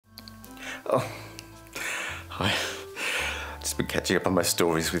Oh, hi. Just been catching up on my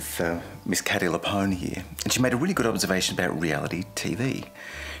stories with Miss Catty LuPone here, and she made a really good observation about reality TV.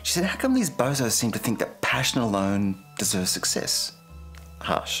 She said, how come these bozos seem to think that passion alone deserves success?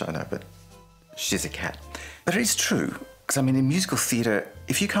 Harsh, I know, but she's a cat. But it is true, because I mean, in musical theatre,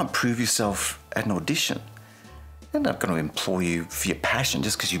 if you can't prove yourself at an audition, they're not going to employ you for your passion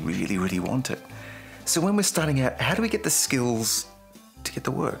just because you really, really want it. So when we're starting out, how do we get the skills to get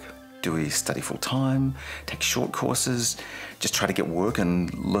the work? Do we study full time, take short courses, just try to get work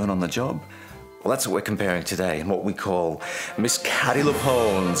and learn on the job? Well, that's what we're comparing today in what we call Miss Catty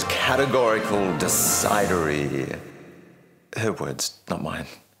LuPone's categorical decidery. Her words, not mine.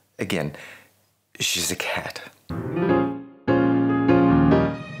 Again, she's a cat.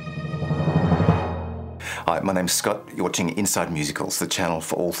 Hi, my name's Scott. You're watching Inside Musicals, the channel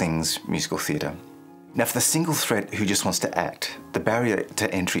for all things musical theatre. Now, for the single threat who just wants to act, the barrier to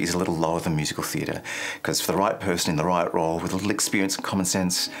entry is a little lower than musical theatre, because for the right person in the right role with a little experience and common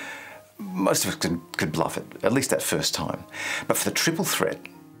sense, most of us could bluff it, at least that first time. But for the triple threat,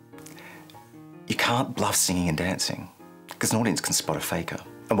 you can't bluff singing and dancing, because an audience can spot a faker.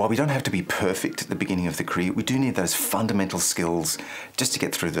 And while we don't have to be perfect at the beginning of the career, we do need those fundamental skills just to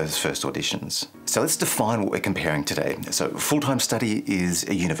get through those first auditions. So let's define what we're comparing today. So full-time study is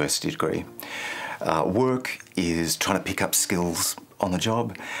a university degree. Work is trying to pick up skills on the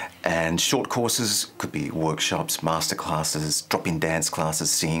job, and short courses could be workshops, masterclasses, drop-in dance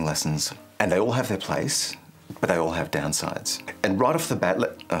classes, singing lessons. And they all have their place, but they all have downsides. And right off the bat,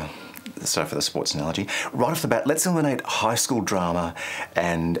 sorry for the sports analogy, right off the bat, let's eliminate high school drama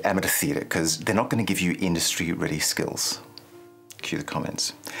and amateur theatre, because they're not going to give you industry-ready skills. Cue the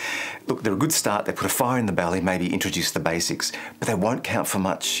comments. Look, they're a good start. They put a fire in the belly, maybe introduce the basics, but they won't count for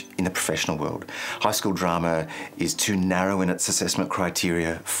much in the professional world. High school drama is too narrow in its assessment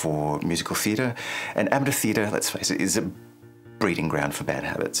criteria for musical theatre, and amateur theatre, let's face it, is a breeding ground for bad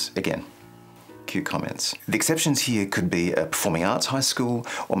habits. Again, cue comments. The exceptions here could be a performing arts high school,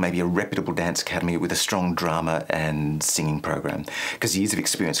 or maybe a reputable dance academy with a strong drama and singing program, because years of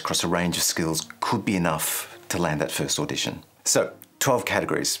experience across a range of skills could be enough to land that first audition. So, 12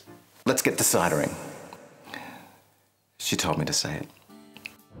 categories. Let's get decidering. She told me to say it.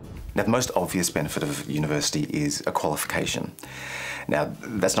 Now, the most obvious benefit of university is a qualification. Now,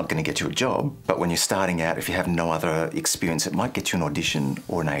 that's not going to get you a job, but when you're starting out, if you have no other experience, it might get you an audition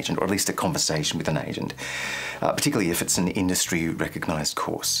or an agent, or at least a conversation with an agent, particularly if it's an industry-recognised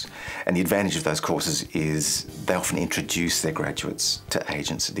course. And the advantage of those courses is they often introduce their graduates to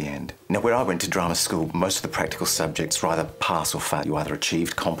agents at the end. Now, where I went to drama school, most of the practical subjects were either pass or fail. You either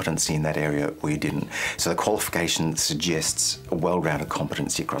achieved competency in that area or you didn't. So the qualification suggests a well-rounded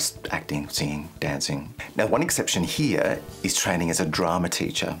competency across acting, singing, dancing. Now, one exception here is training as a drama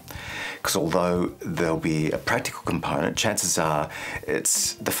teacher, because although there'll be a practical component, chances are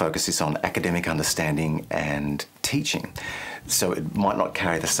the focus is on academic understanding and teaching. So it might not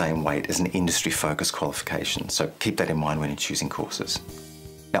carry the same weight as an industry-focused qualification. So keep that in mind when you're choosing courses.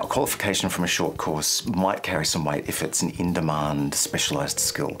 Now, a qualification from a short course might carry some weight if it's an in-demand specialised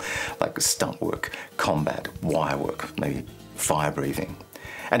skill, like stunt work, combat, wire work, maybe fire breathing.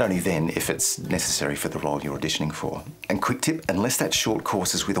 And only then if it's necessary for the role you're auditioning for. And quick tip, unless that short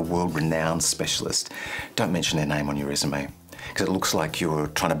course is with a world-renowned specialist, don't mention their name on your resume, because it looks like you're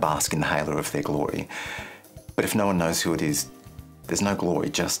trying to bask in the halo of their glory. But if no one knows who it is, there's no glory,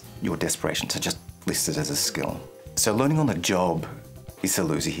 just your desperation, so just list it as a skill. So learning on the job is the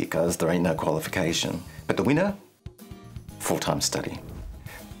loser here, because there ain't no qualification. But the winner? Full-time study.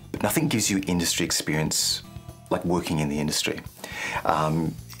 But nothing gives you industry experience like working in the industry.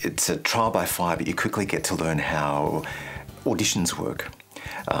 It's a trial by fire, but you quickly get to learn how auditions work,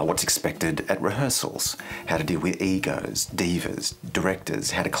 what's expected at rehearsals, how to deal with egos, divas, directors,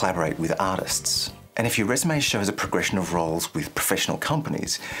 how to collaborate with artists. And if your resume shows a progression of roles with professional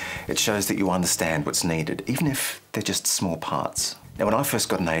companies, it shows that you understand what's needed, even if they're just small parts. Now, when I first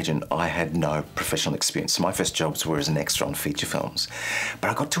got an agent, I had no professional experience. So my first jobs were as an extra on feature films.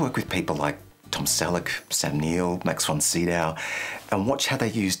 But I got to work with people like Tom Selleck, Sam Neill, Max von Sydow, and watch how they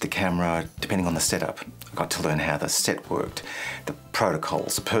used the camera depending on the setup. I got to learn how the set worked, the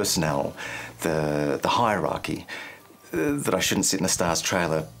protocols, the personnel, the hierarchy, that I shouldn't sit in the Stars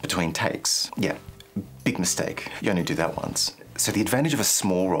trailer between takes. Yeah, big mistake. You only do that once. So the advantage of a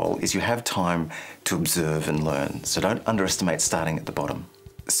small role is you have time to observe and learn, so don't underestimate starting at the bottom.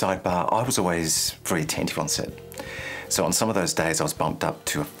 Sidebar, I was always very attentive on set. So on some of those days I was bumped up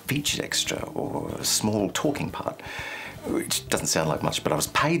to a featured extra or a small talking part, which doesn't sound like much, but I was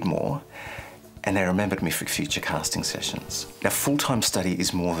paid more and they remembered me for future casting sessions. Now, full-time study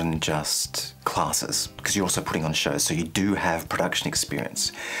is more than just classes, because you're also putting on shows, so you do have production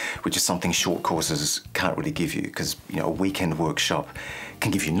experience, which is something short courses can't really give you, because a weekend workshop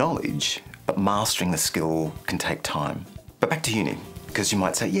can give you knowledge, but mastering the skill can take time. But back to uni, because you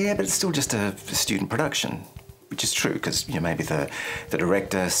might say, yeah, but it's still just a student production, which is true, because maybe the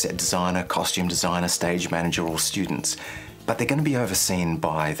director, set designer, costume designer, stage manager, all students. But they're going to be overseen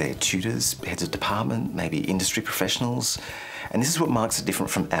by their tutors, heads of department, maybe industry professionals. And this is what marks it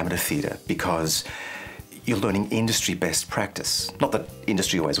different from amateur theatre, because you're learning industry best practice. Not that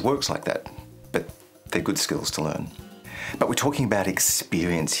industry always works like that, but they're good skills to learn. But we're talking about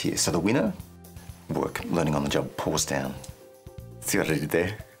experience here. So the winner, work, learning on the job, paws down. See what I did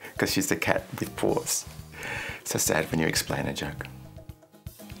there? Because she's the cat with paws. So sad when you explain a joke.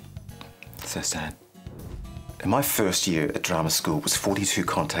 So sad. And my first year at drama school was 42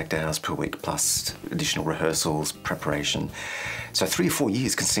 contact hours per week, plus additional rehearsals, preparation. So 3 or 4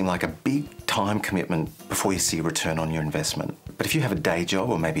 years can seem like a big time commitment before you see a return on your investment. But if you have a day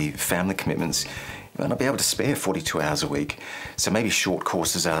job or maybe family commitments, you might not be able to spare 42 hours a week. So maybe short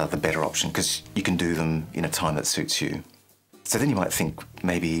courses are the better option because you can do them in a time that suits you. So then you might think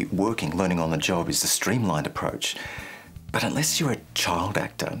maybe learning on the job is the streamlined approach. But unless you're a child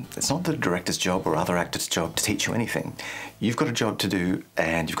actor, it's not the director's job or other actors' job to teach you anything. You've got a job to do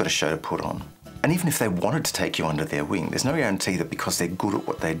and you've got a show to put on. And even if they wanted to take you under their wing, there's no guarantee that because they're good at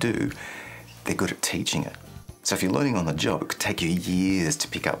what they do, they're good at teaching it. So if you're learning on the job, it could take you years to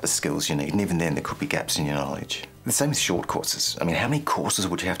pick up the skills you need, and even then there could be gaps in your knowledge. The same with short courses. I mean, how many courses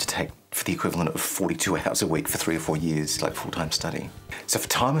would you have to take for the equivalent of 42 hours a week for 3 or 4 years, like full-time study? So for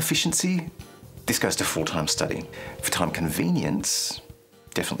time efficiency, this goes to full-time study. For time convenience,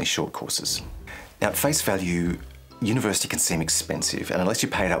 definitely short courses. Now, at face value, university can seem expensive, and unless you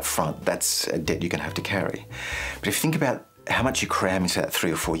pay it up front, that's a debt you're going to have to carry. But if you think about how much you cram into that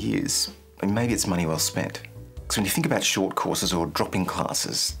 3 or 4 years, maybe it's money well spent. So when you think about short courses or drop-in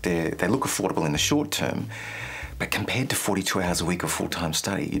classes, they look affordable in the short term, but compared to 42 hours a week of full-time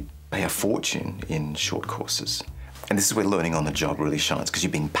study, you'd pay a fortune in short courses. And this is where learning on the job really shines, because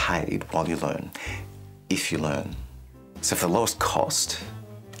you're being paid while you learn, if you learn. So for the lowest cost,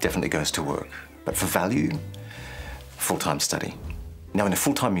 it definitely goes to work. But for value, full-time study. Now, in a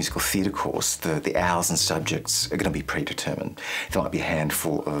full-time musical theatre course, the hours and subjects are going to be predetermined. There might be a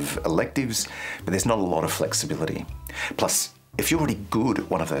handful of electives, but there's not a lot of flexibility. Plus, if you're already good at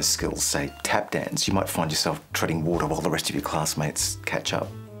one of those skills, say tap dance, you might find yourself treading water while the rest of your classmates catch up.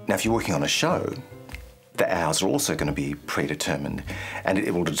 Now, if you're working on a show, the hours are also going to be predetermined, and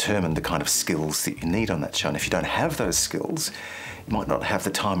it will determine the kind of skills that you need on that show. And if you don't have those skills, you might not have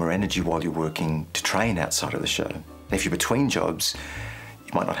the time or energy while you're working to train outside of the show. And if you're between jobs,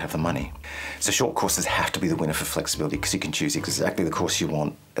 you might not have the money. So short courses have to be the winner for flexibility, because you can choose exactly the course you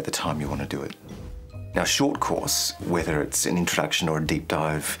want at the time you want to do it. Now, a short course, whether it's an introduction or a deep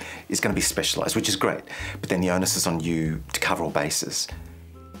dive, is going to be specialised, which is great, but then the onus is on you to cover all bases.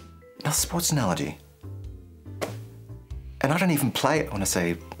 Now, sports analogy. And I don't even play it when I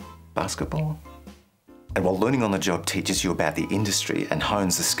say basketball. And while learning on the job teaches you about the industry and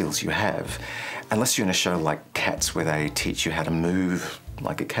hones the skills you have, unless you're in a show like Cats where they teach you how to move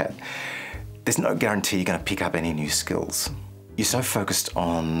like a cat, there's no guarantee you're going to pick up any new skills. You're so focused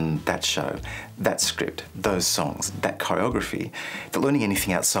on that show, that script, those songs, that choreography, that learning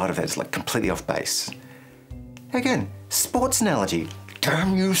anything outside of that is like completely off base. Again, sports analogy.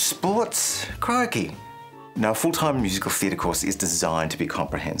 Damn you, sports! Crikey! Now, a full-time musical theatre course is designed to be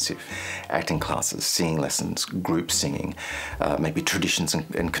comprehensive. Acting classes, singing lessons, group singing, maybe traditions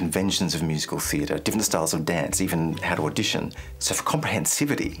and conventions of musical theatre, different styles of dance, even how to audition. So for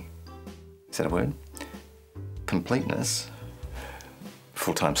comprehensivity, is that a word? Completeness,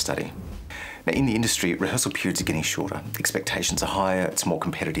 full-time study. Now, in the industry, rehearsal periods are getting shorter. Expectations are higher, it's more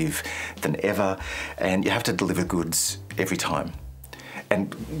competitive than ever, and you have to deliver goods every time.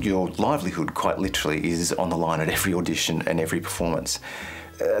 And your livelihood, quite literally, is on the line at every audition and every performance.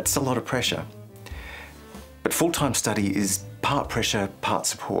 It's a lot of pressure. But full-time study is part pressure, part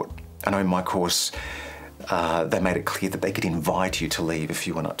support. I know in my course, they made it clear that they could invite you to leave if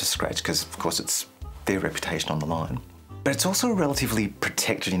you were not up to scratch, because of course it's their reputation on the line. But it's also a relatively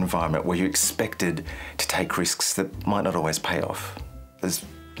protected environment where you're expected to take risks that might not always pay off, as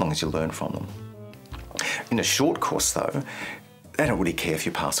long as you learn from them. In a short course though, they don't really care if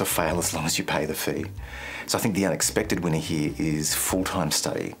you pass or fail as long as you pay the fee. So I think the unexpected winner here is full-time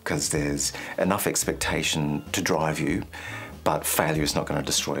study, because there's enough expectation to drive you, but failure is not going to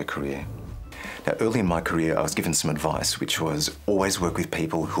destroy a career. Now, early in my career, I was given some advice, which was always work with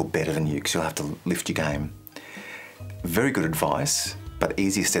people who are better than you, because you'll have to lift your game. Very good advice, but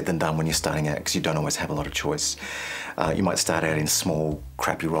easier said than done when you're starting out, because you don't always have a lot of choice. You might start out in small,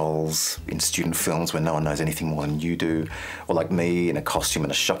 crappy roles in student films where no one knows anything more than you do, or like me, in a costume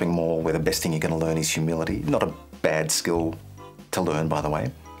in a shopping mall where the best thing you're going to learn is humility. Not a bad skill to learn, by the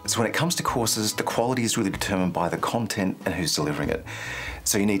way. So when it comes to courses, the quality is really determined by the content and who's delivering it.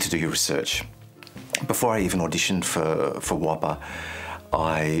 So you need to do your research. Before I even auditioned for WAPA,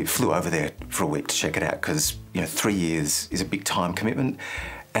 I flew over there for a week to check it out, because 3 years is a big time commitment,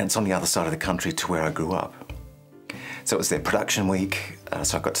 and it's on the other side of the country to where I grew up. So it was their production week,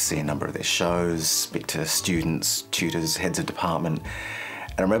 so I got to see a number of their shows, speak to students, tutors, heads of department.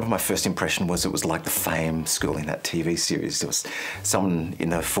 And I remember my first impression was it was like the Fame school in that TV series. There was someone in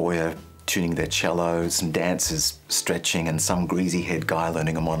the foyer tuning their cello, some dancers stretching, and some greasy-haired guy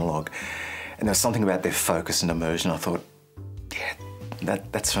learning a monologue. And there was something about their focus and immersion. I thought, yeah,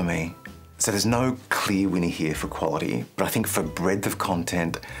 that's for me. So there's no clear winner here for quality, but I think for breadth of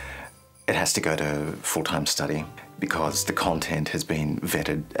content, it has to go to full-time study, because the content has been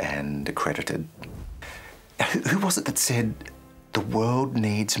vetted and accredited. Who was it that said, the world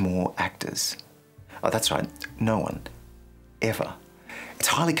needs more actors? Oh, that's right, no one, ever. It's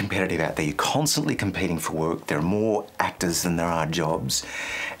highly competitive out there. You're constantly competing for work. There are more actors than there are jobs.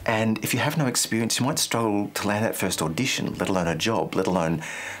 And if you have no experience, you might struggle to land that first audition, let alone a job, let alone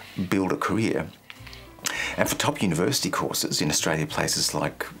build a career. And for top university courses in Australia, places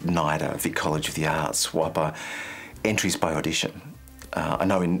like NIDA, Vic College of the Arts, WAPA, entries by audition. I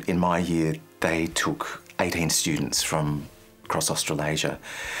know in my year, they took 18 students from across Australasia.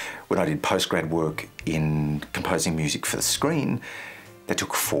 When I did postgrad work in composing music for the screen, they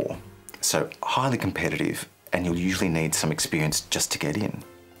took 4. So highly competitive, and you'll usually need some experience just to get in.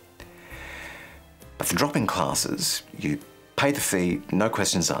 But for drop-in classes, you pay the fee, no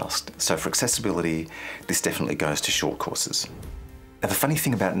questions asked. So for accessibility, this definitely goes to short courses. Now, the funny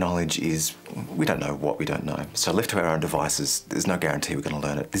thing about knowledge is we don't know what we don't know. So left to our own devices, there's no guarantee we're going to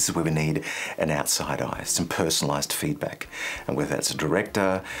learn it. This is where we need an outside eye, some personalised feedback. And whether that's a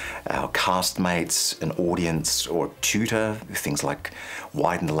director, our castmates, an audience, or a tutor, things like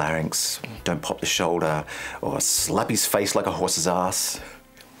widen the larynx, don't pop the shoulder, or slap his face like a horse's ass.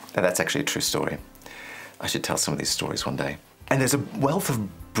 Now, that's actually a true story. I should tell some of these stories one day. And there's a wealth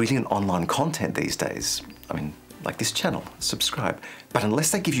of brilliant online content these days. I mean, like this channel, subscribe. But unless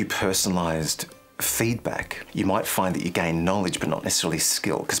they give you personalised feedback, you might find that you gain knowledge but not necessarily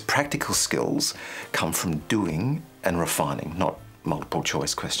skill, because practical skills come from doing and refining, not multiple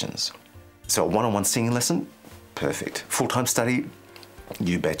choice questions. So a one-on-one singing lesson, perfect. Full-time study,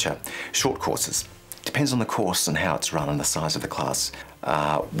 you betcha. Short courses, depends on the course and how it's run and the size of the class.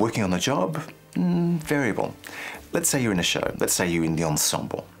 Working on the job, variable. Let's say you're in a show, let's say you're in the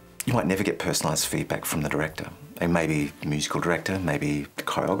ensemble. You might never get personalised feedback from the director. And maybe the musical director, maybe the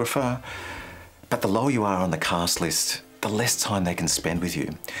choreographer. But the lower you are on the cast list, the less time they can spend with you.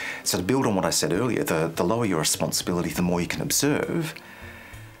 So to build on what I said earlier, the lower your responsibility, the more you can observe,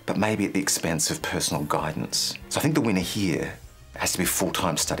 but maybe at the expense of personal guidance. So I think the winner here has to be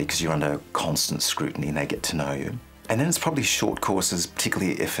full-time study, because you're under constant scrutiny and they get to know you. And then it's probably short courses,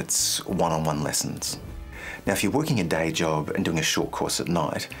 particularly if it's one-on-one lessons. Now, if you're working a day job and doing a short course at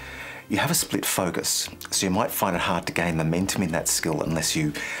night, you have a split focus, so you might find it hard to gain momentum in that skill unless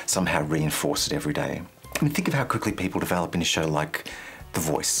you somehow reinforce it every day. I mean, think of how quickly people develop in a show like The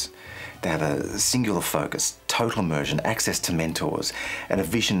Voice. They have a singular focus, total immersion, access to mentors, and a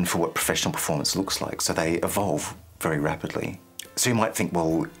vision for what professional performance looks like, so they evolve very rapidly. So you might think,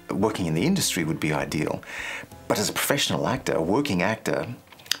 well, working in the industry would be ideal. But as a professional actor, a working actor,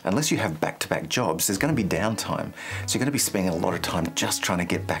 unless you have back-to-back jobs, there's going to be downtime. So you're going to be spending a lot of time just trying to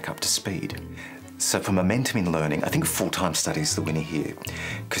get back up to speed. So for momentum in learning, I think full-time study is the winner here,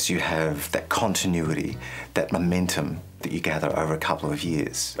 because you have that continuity, that momentum that you gather over a couple of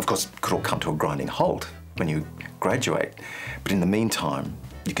years. Of course, it could all come to a grinding halt when you graduate, but in the meantime,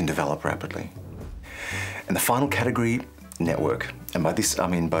 you can develop rapidly. And the final category, network. And by this, I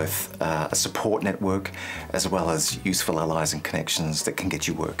mean both a support network as well as useful allies and connections that can get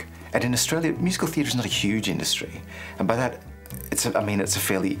you work. And in Australia, musical theatre is not a huge industry. And by that, it's a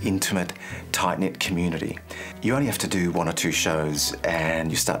fairly intimate, tight-knit community. You only have to do 1 or 2 shows and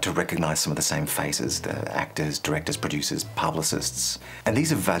you start to recognise some of the same faces, the actors, directors, producers, publicists. And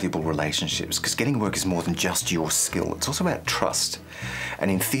these are valuable relationships, because getting work is more than just your skill. It's also about trust.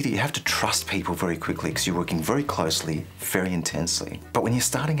 And in theatre, you have to trust people very quickly, because you're working very closely, very intensely. But when you're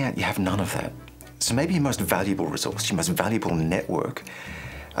starting out, you have none of that. So maybe your most valuable resource, your most valuable network,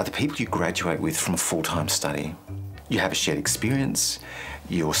 are the people you graduate with from a full-time study. You have a shared experience,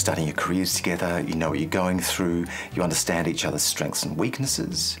 you're studying your careers together, you know what you're going through, you understand each other's strengths and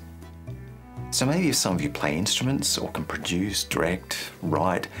weaknesses. So maybe if some of you play instruments or can produce, direct,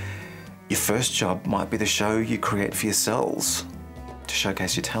 write, your first job might be the show you create for yourselves to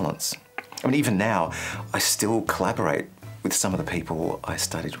showcase your talents. I mean, even now, I still collaborate with some of the people I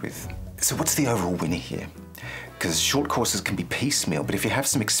studied with. So what's the overall winner here? Because short courses can be piecemeal, but if you have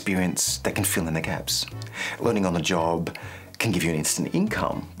some experience, they can fill in the gaps. Learning on the job can give you an instant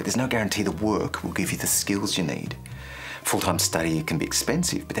income, but there's no guarantee the work will give you the skills you need. Full-time study can be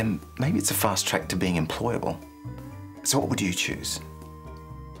expensive, but then maybe it's a fast track to being employable. So what would you choose?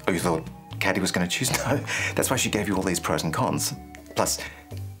 Oh, you thought Catty was going to choose? No, that's why she gave you all these pros and cons. Plus,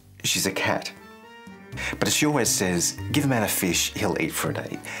 she's a cat. But as she always says, give a man a fish, he'll eat for a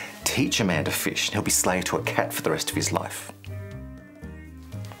day. Teach a man to fish, and he'll be slave to a cat for the rest of his life.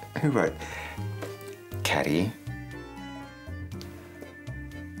 Who wrote Catty?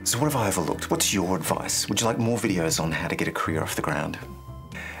 So what have I overlooked? What's your advice? Would you like more videos on how to get a career off the ground?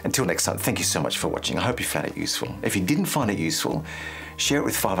 Until next time, thank you so much for watching. I hope you found it useful. If you didn't find it useful, share it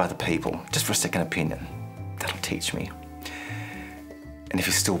with 5 other people, just for a second opinion. That'll teach me. And if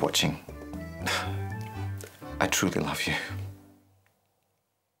you're still watching, I truly love you.